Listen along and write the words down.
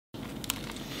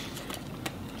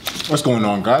What's going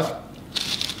on, guys?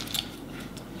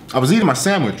 I was eating my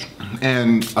sandwich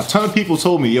and a ton of people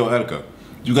told me, yo, Etika,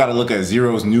 you gotta look at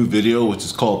Zero's new video, which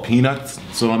is called Peanuts.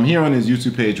 So I'm here on his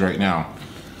YouTube page right now.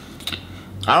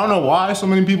 I don't know why so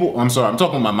many people, I'm sorry, I'm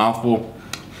talking with my mouth full.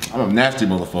 I'm a nasty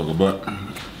motherfucker, but I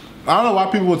don't know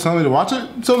why people would tell me to watch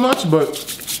it so much, but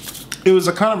it was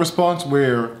a kind of response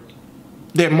where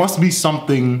there must be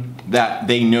something that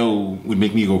they know would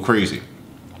make me go crazy.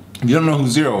 If you don't know who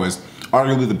Zero is,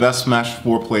 arguably the best Smash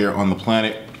 4 player on the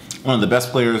planet, one of the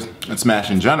best players in Smash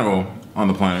in general on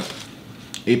the planet,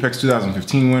 Apex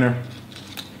 2015 winner,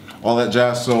 all that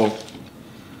jazz. So,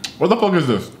 what the fuck is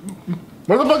this?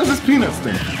 What the fuck is this Peanuts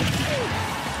thing?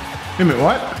 Wait a minute,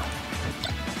 what?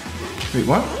 Wait,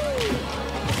 what?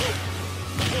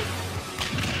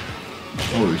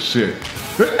 Holy shit.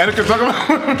 Etika talking about,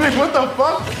 what the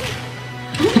fuck?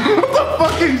 What the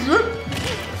fucking shit?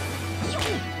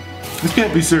 This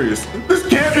can't be serious. This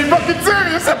can't be fucking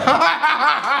serious!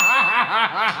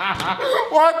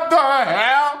 What the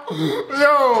hell?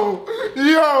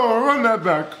 Yo, run that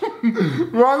back.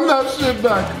 Run that shit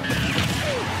back.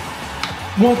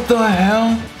 What the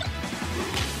hell?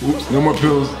 Oops, no more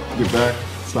pills. Get back.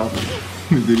 Stop it.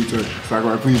 Did he turn?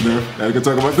 Sakurai, please, man. I can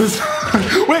talk about this.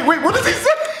 Wait, what does he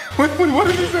say? Wait, what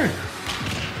did he say?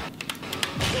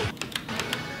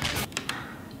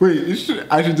 Wait,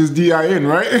 I should just DIN,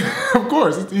 right? Of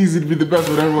course, it's easy to be the best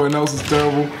when everyone else is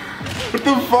terrible. What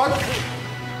the fuck?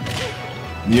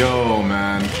 Yo,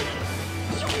 man.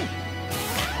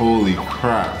 Holy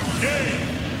crap.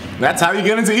 That's how you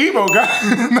get into Evo, guys.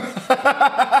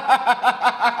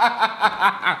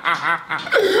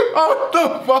 What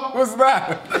the fuck was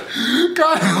that?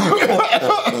 God.